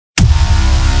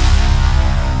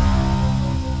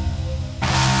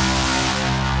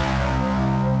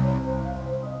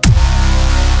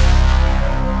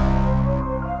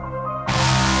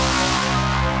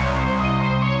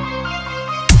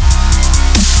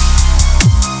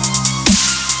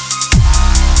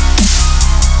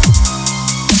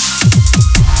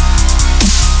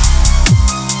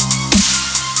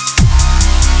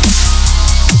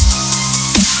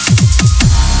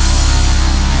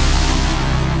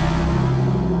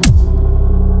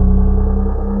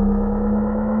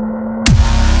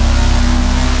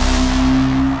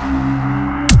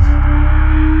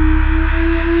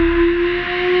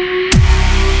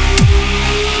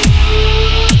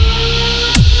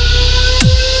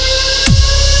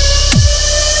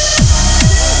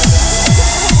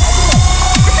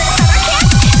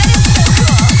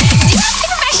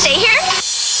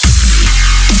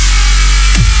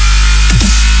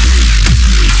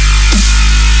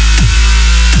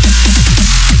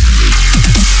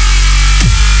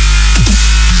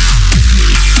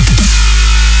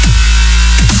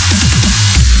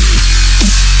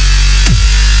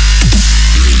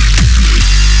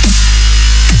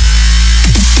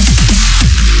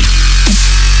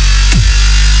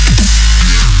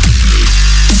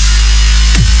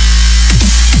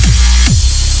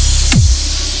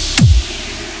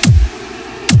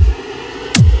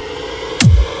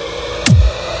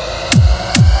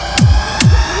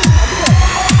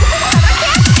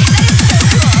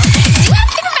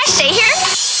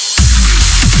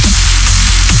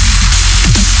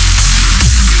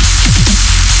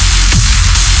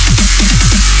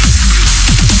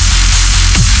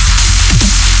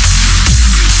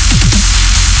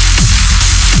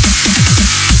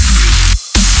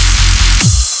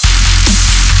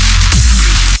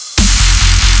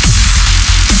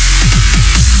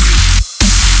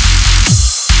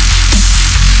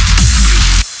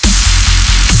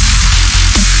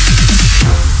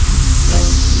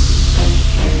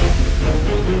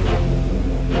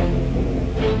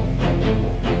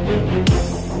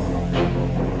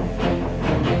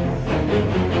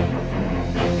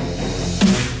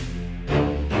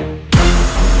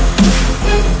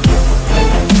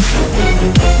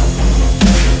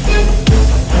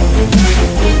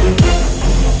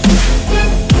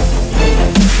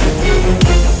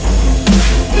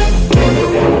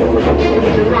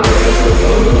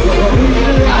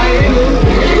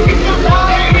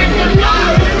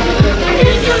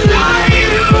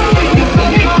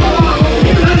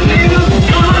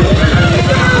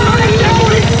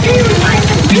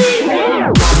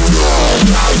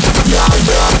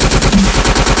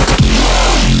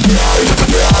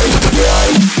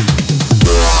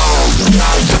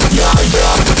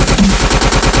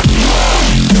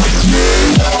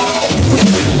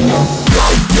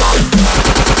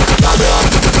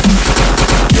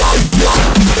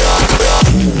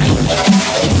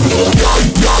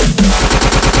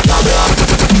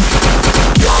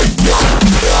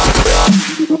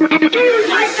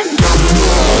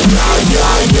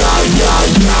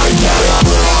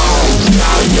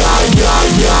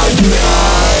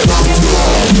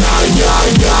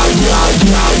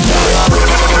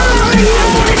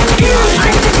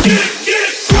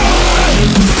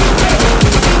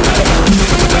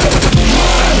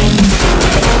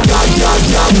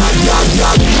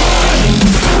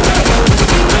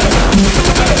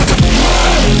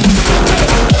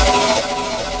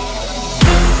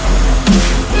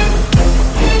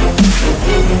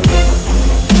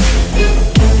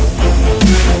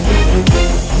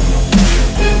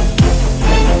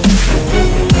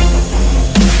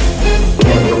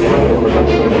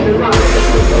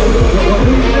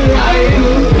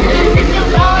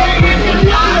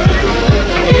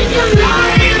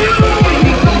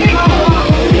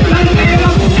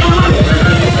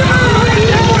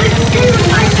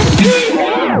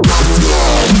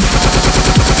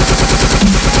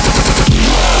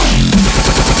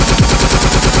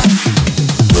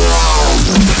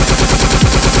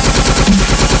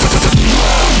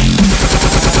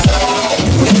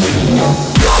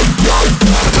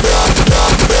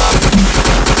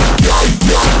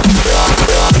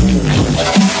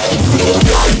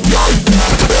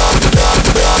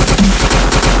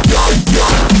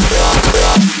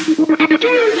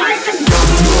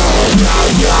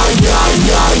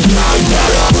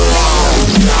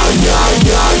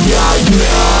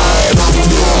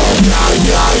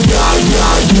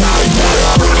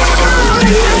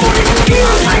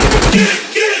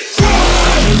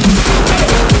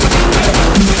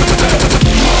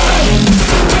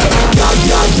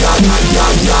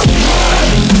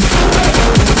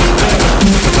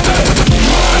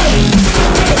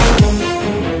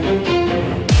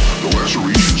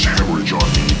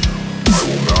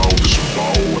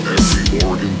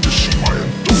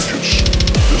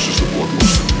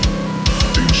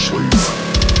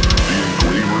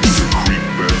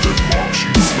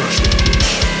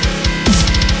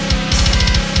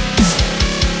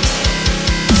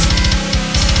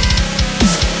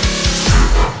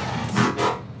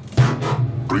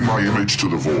image to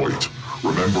the void.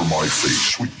 Remember my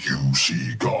face when you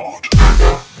see God.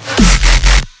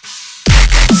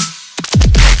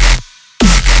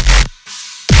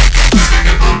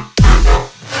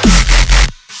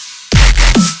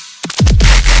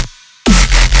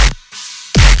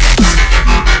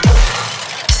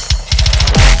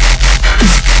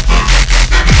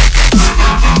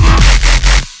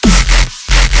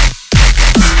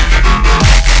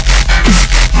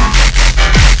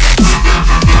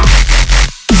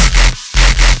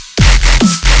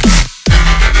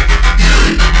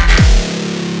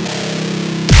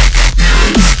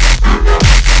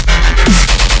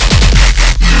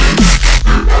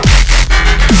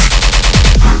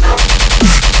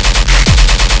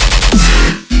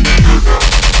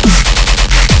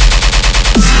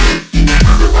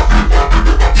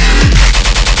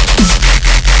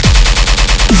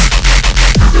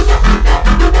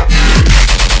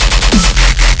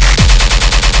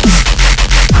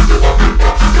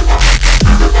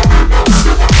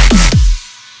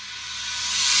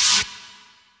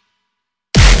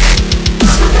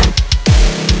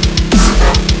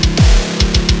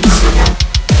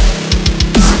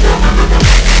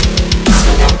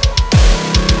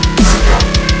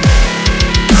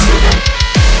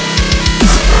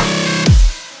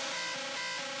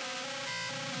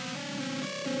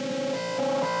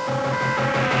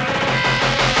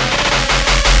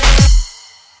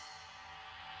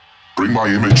 Bring my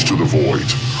image to the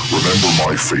void. Remember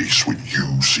my face when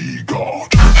you see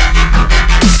God.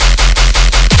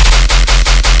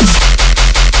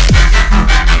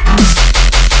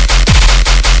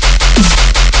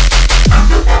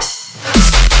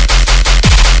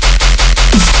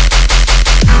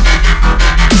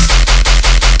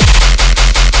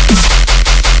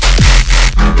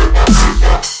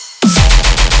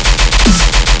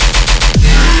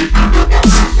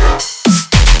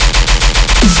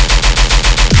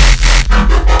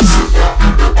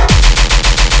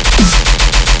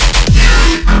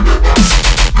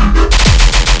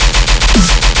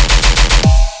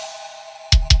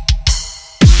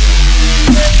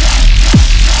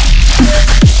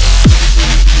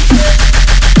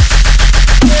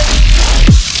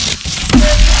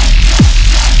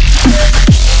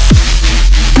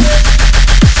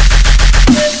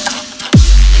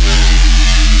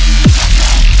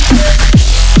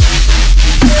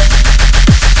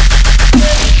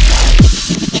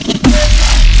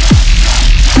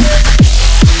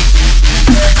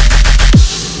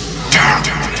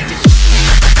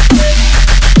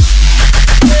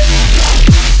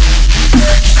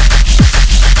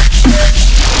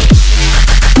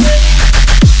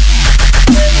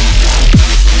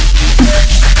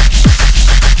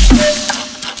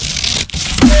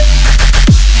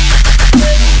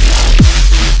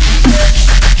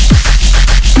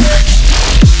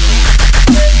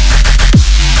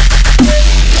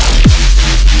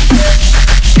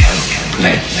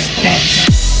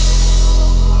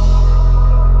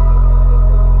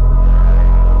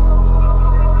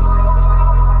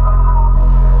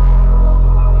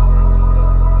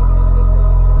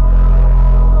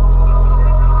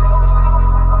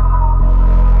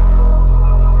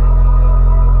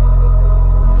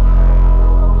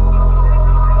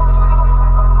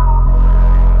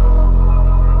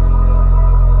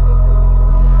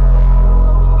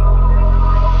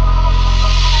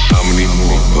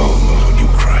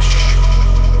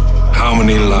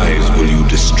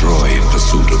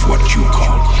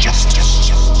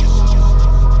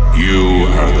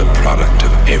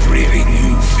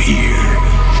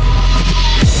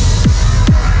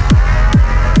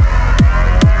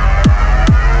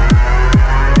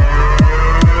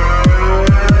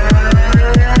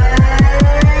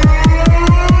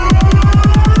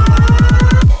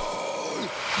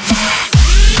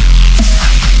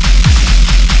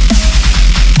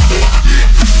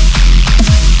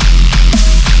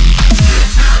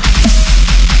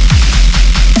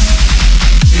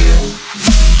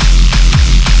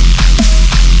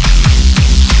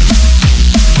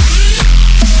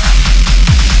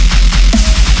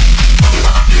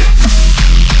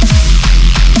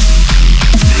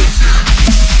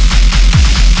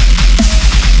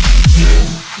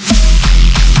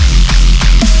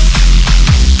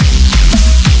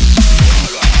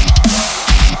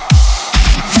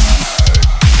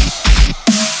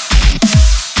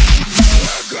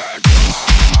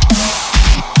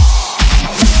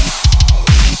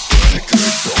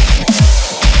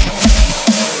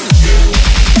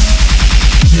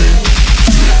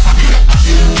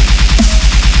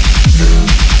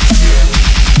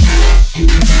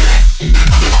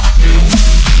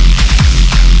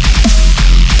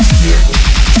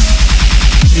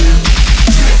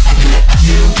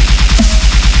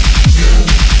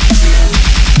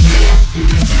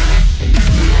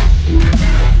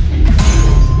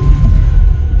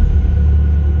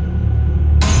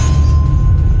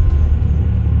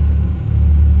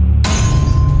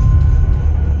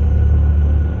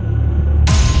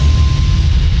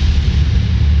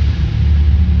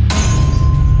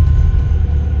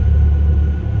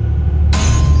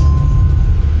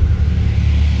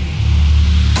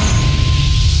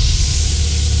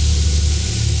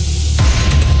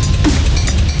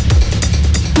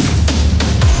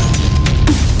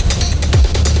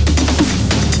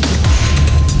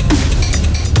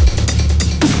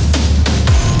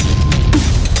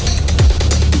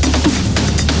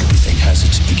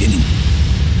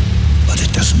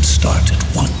 it doesn't start at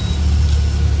 1.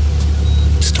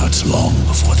 It starts long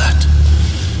before that,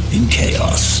 in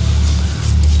chaos.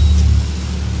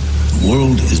 The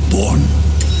world is born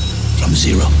from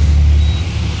 0.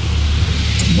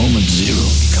 The moment 0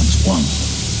 becomes 1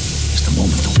 is the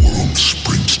moment the world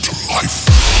springs to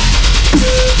life.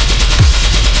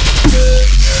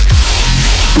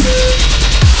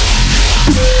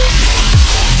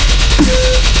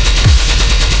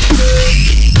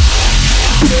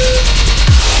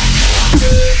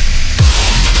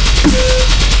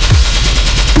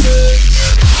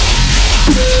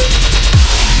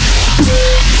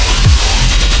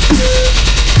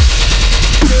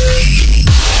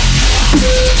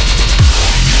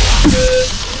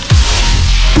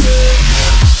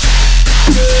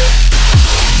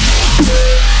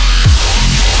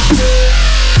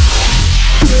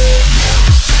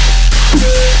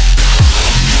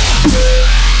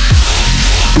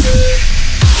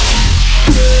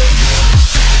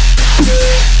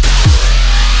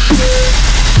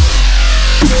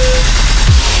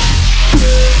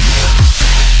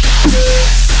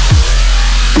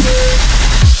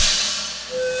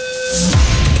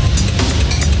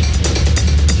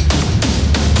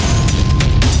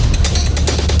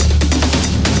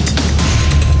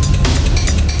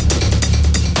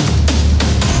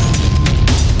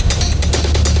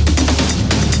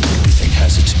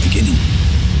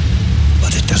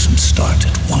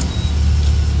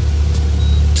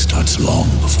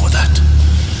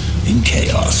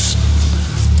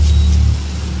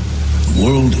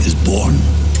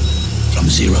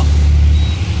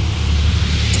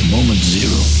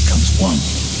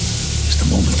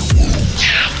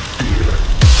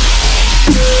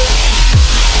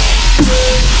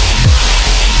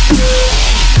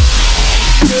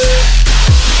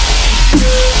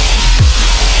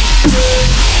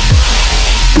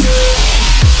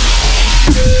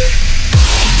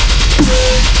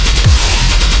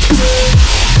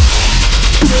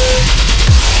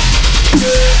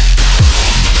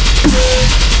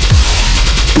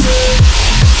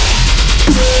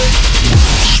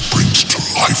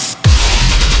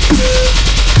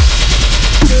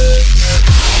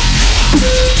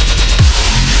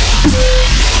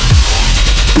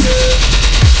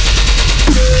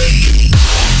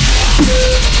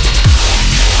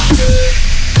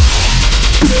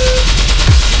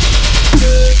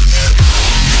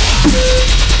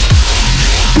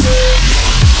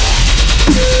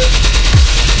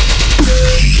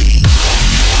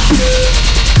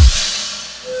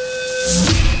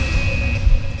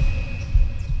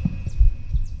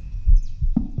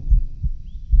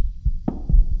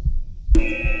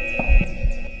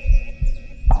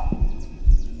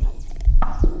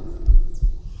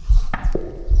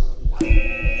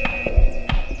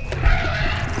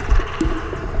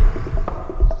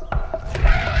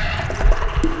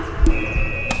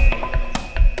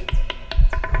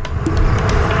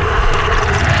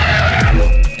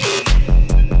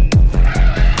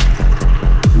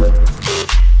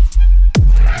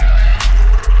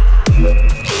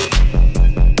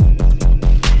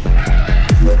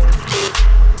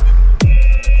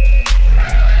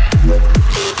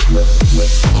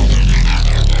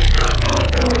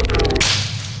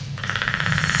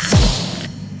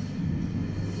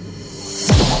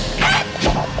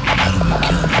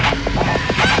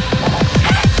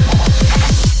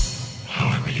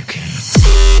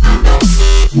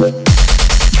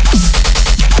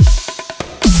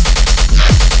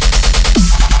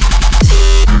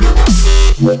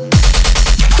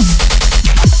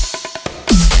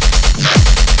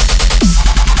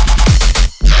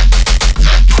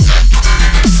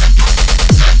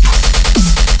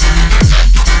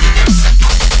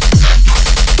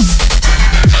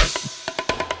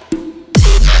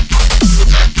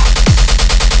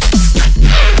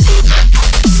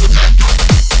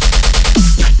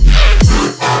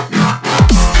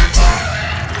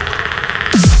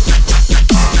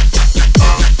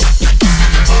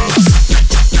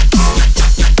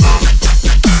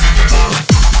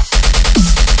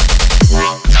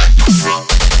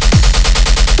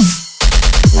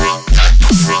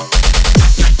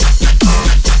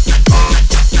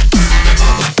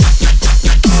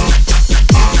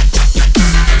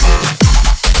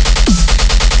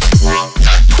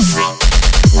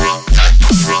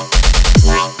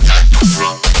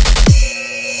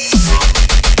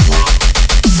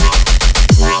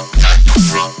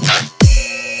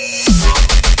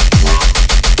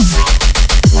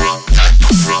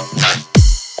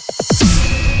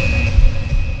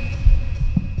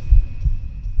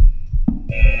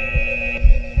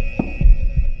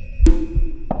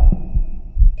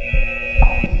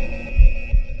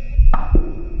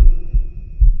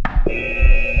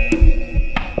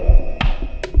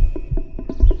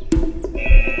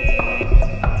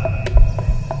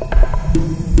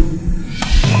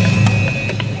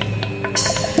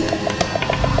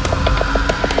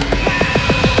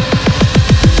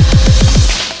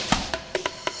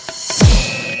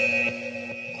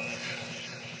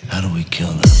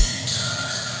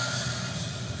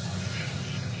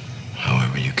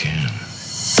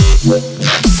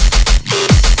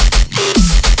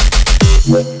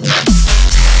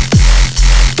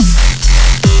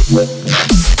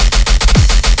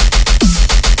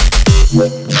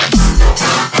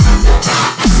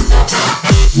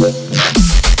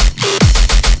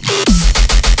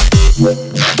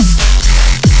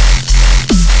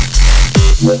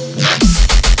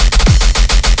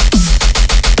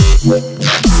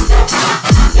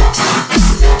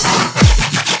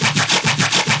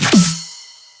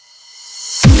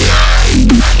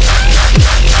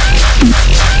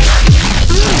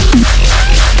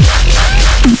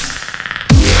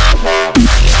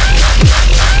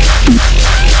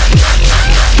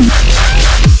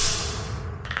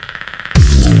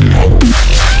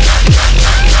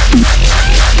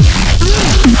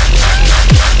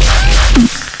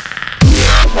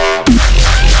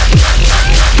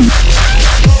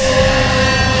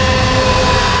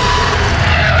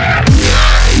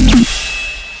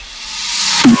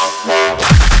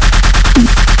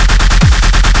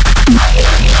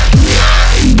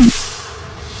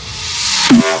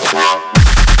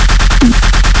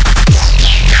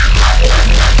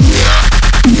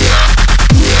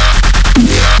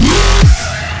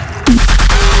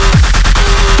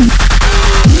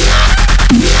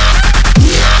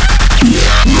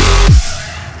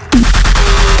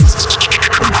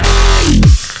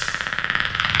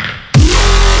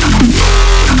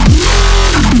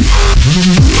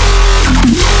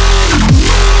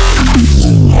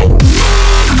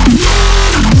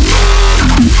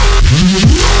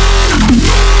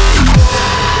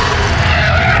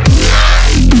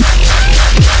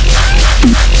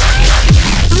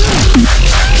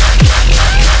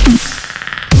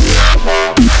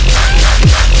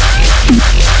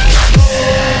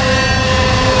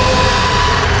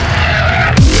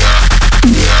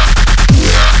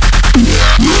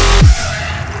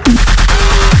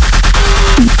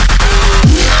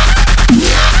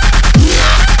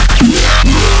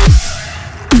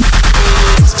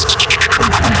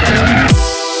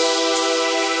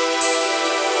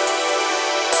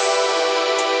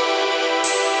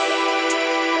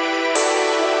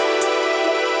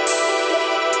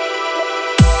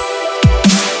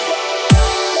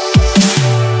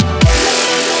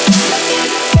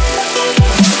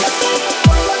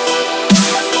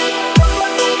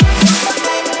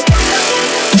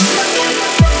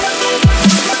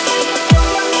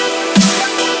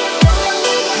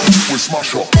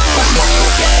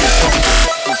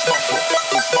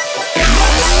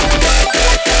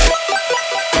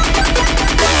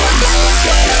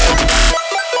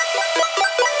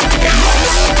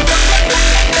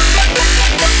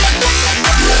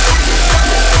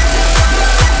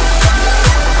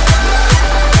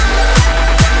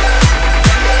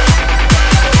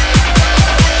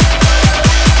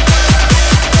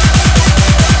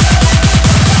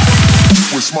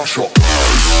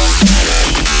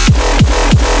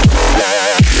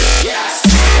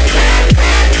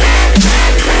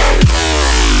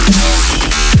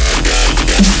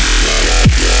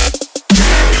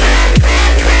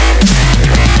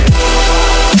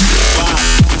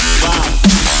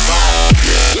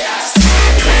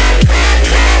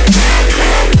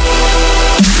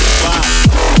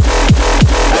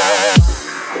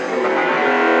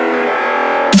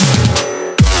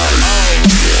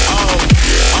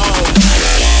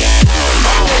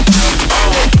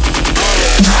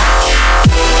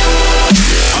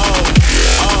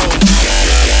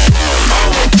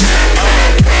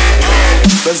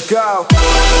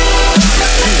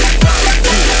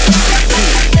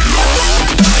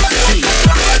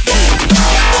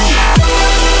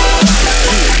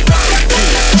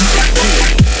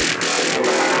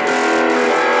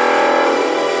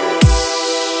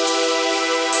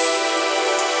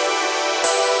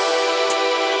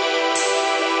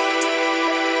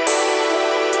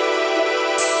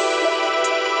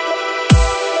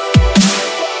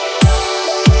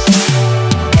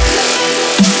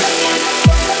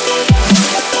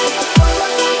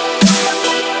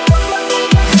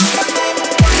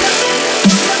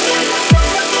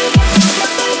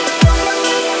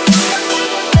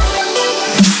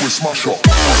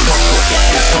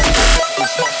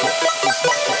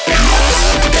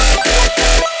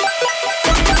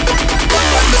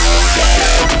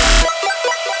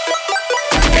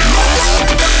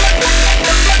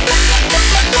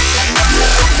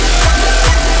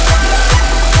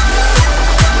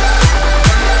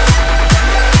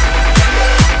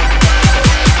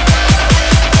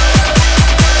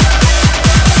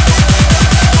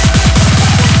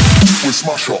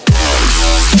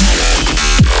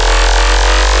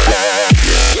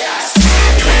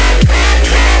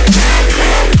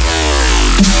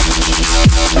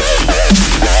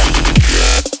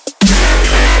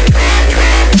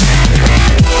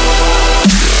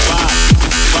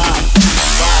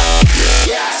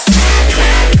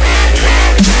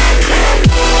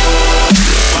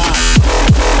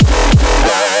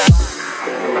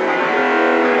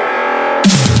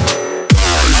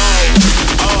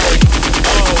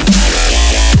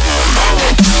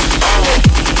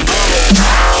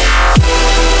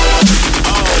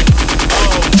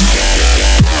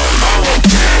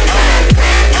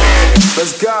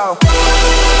 Let's go.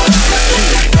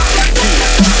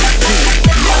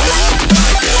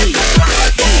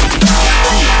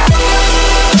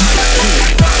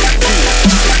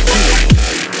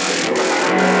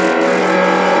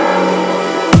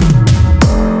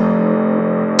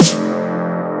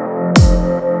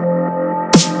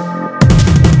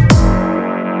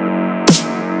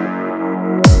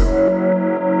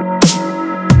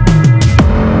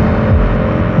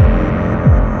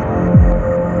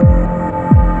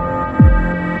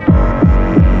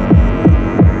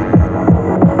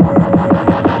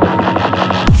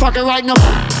 Fucking right now.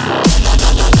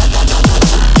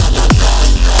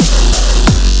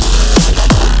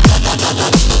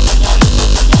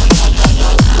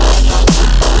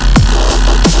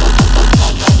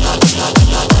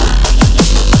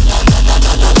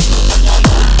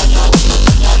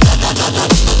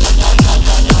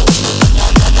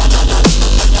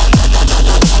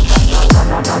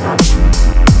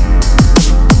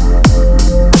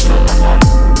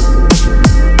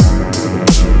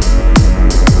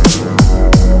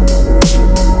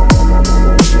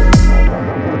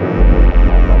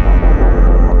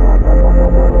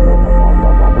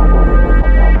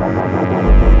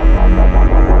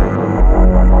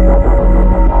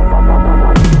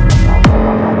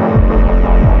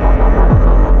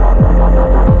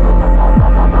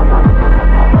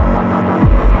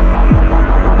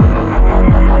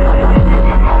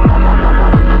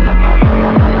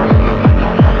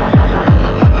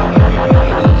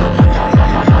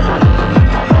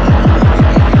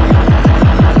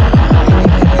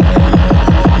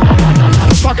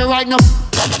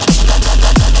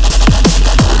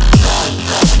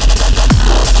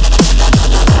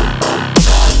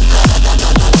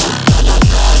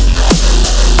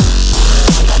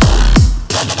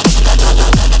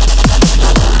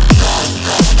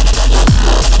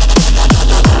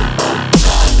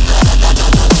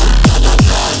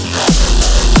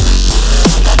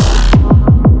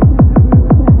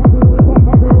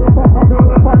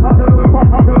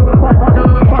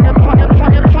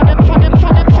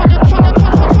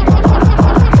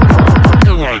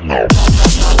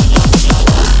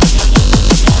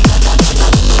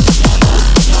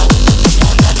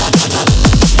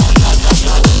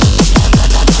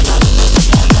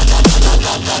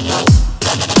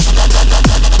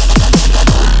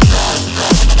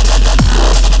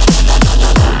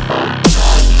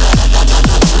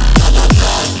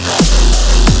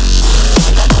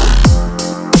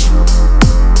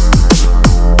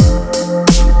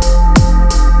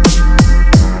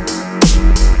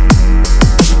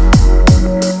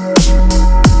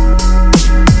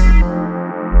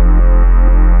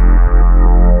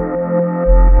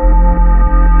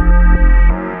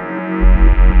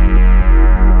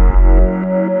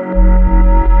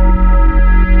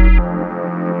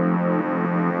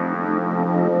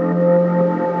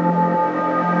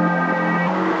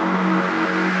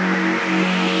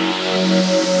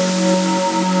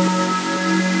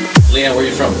 Leanne, where are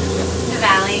you from? The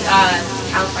Valley,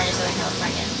 California, Southern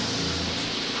California.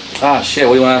 Ah, shit,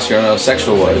 what do you want to ask her?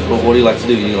 Sexual wise, what do you like to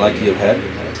do? You like to give head?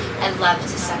 I love to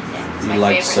suck dick. It's You my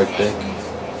like to favorite suck dick? thing.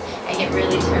 I get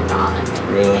really turned on.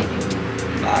 Really?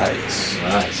 Nice.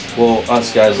 Nice. Well,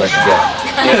 us guys like to get.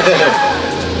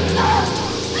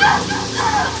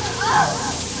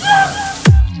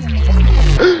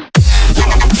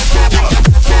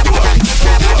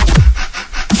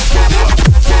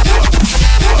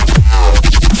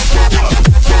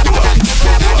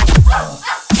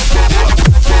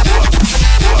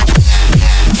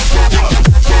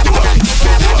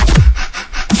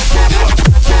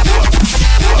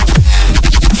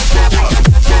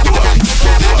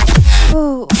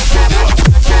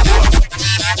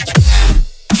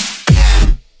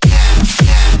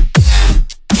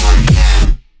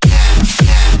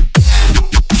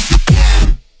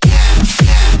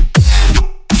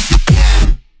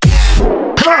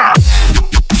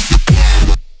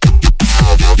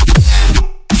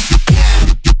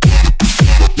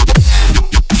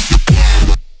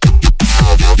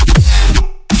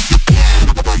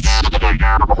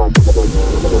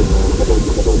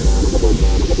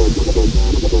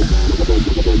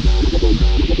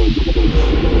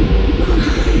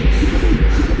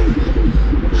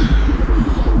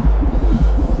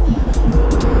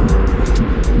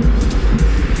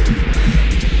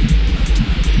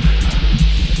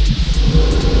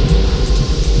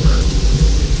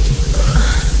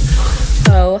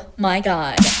 My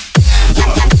God.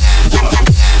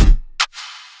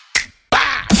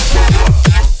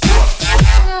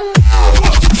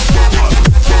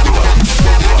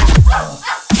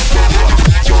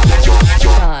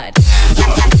 God.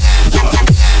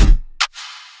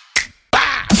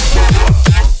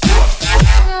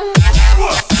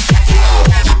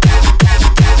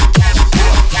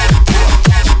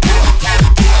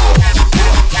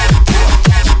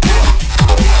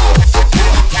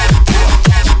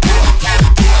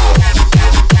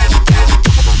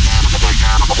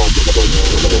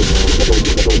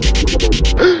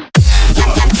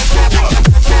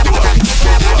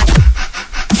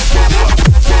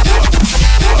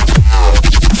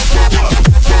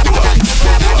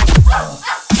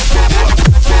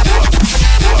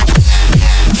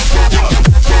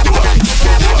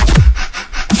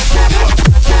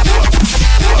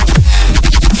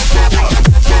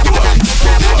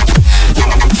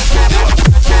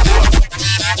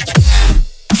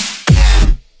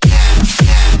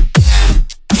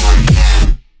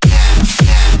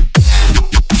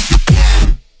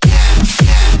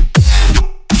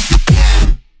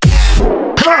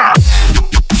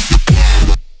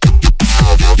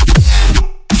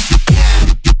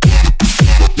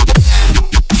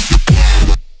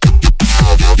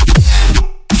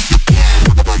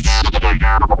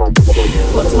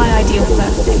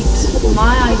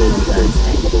 my ideal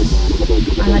Thursday,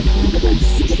 I like to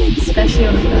request, especially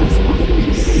on the first one,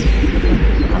 because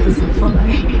others will follow.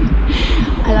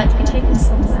 I like to be taken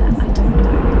somewhere I don't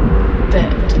know, but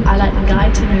I like the guy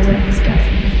to know where he's going,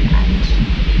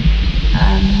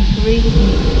 and read with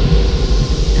me.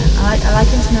 I like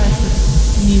him to know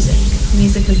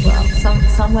music as well.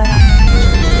 Somewhere.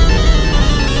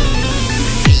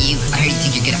 Hey you, I heard you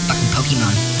think you're good at fucking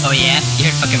Pokemon. Oh yeah?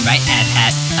 You're fucking right,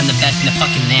 Hat. I'm the best in the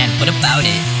fucking land. What about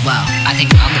it? Well, I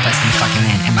think I'm the best in the fucking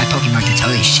land, and my Pokemon can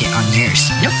totally shit on yours.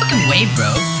 No fucking way,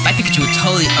 bro. My Pikachu would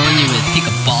totally own you with a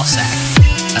Pika ball sack.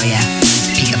 Oh yeah?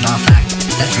 Pika ball sack?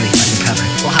 That's really fucking clever.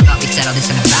 Well, how about we settle this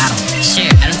in a battle? Sure,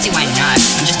 I don't see why not.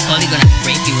 I'm just totally gonna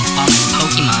rape you with all my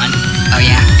Pokemon. Oh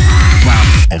yeah? Well,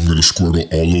 I'm gonna squirtle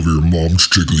all over your mom's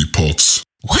Jigglypuffs.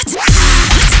 What?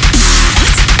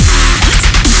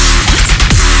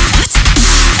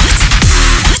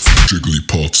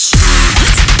 Jigglypuffs.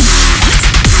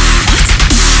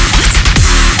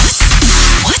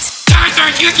 What?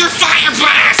 Darkore, use your fire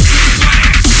blast!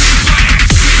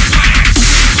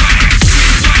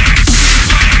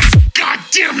 God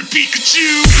damn it,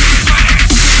 Pikachu!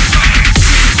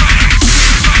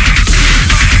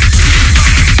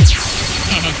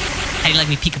 How do you like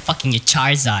me Pika fucking your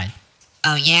Charizard?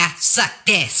 oh yeah? Suck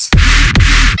this.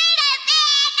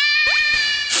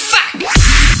 Fuck!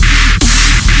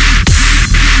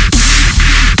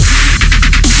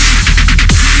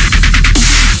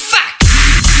 Fuck!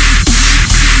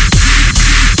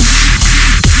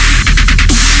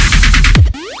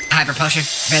 Hyper potion?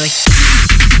 Really?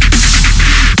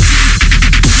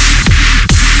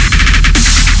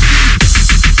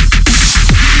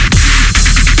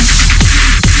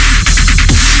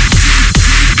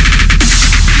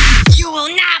 You will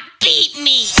not beat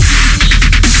me!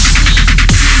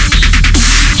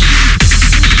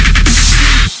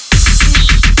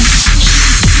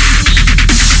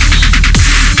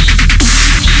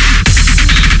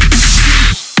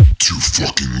 Too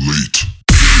fucking late.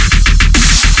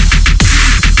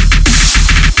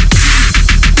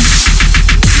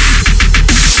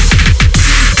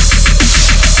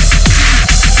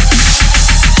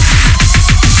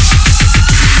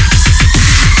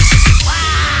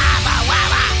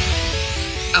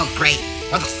 Oh great.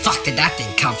 Where the fuck did that thing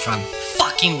come from?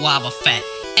 Fucking Wobbuffet.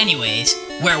 Anyways,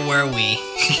 where were we?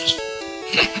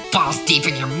 Balls deep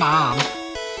in your mom.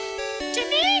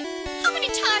 Timmy, how many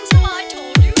times have I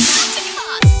told you not to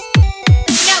cuss?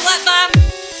 You know what, Mom?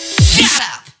 Shut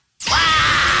up!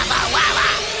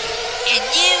 And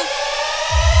you?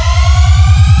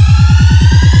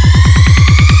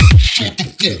 Shut the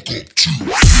fuck up, too.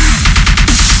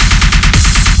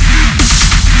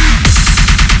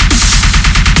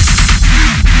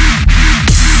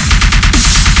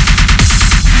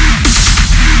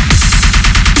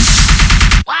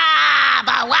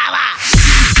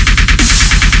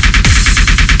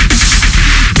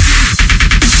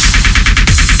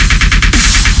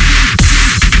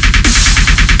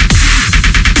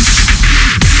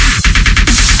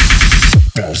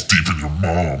 Balls deep in your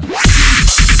mom.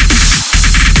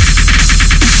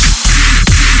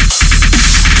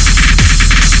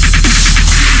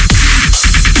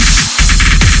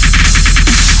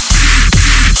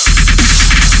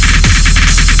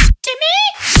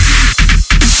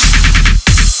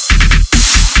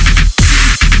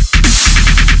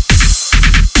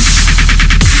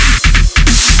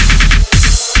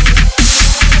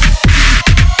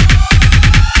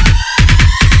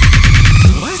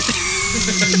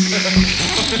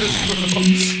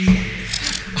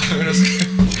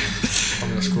 I'm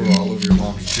gonna scroll all over your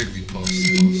mom's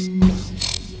Jigglypuffs.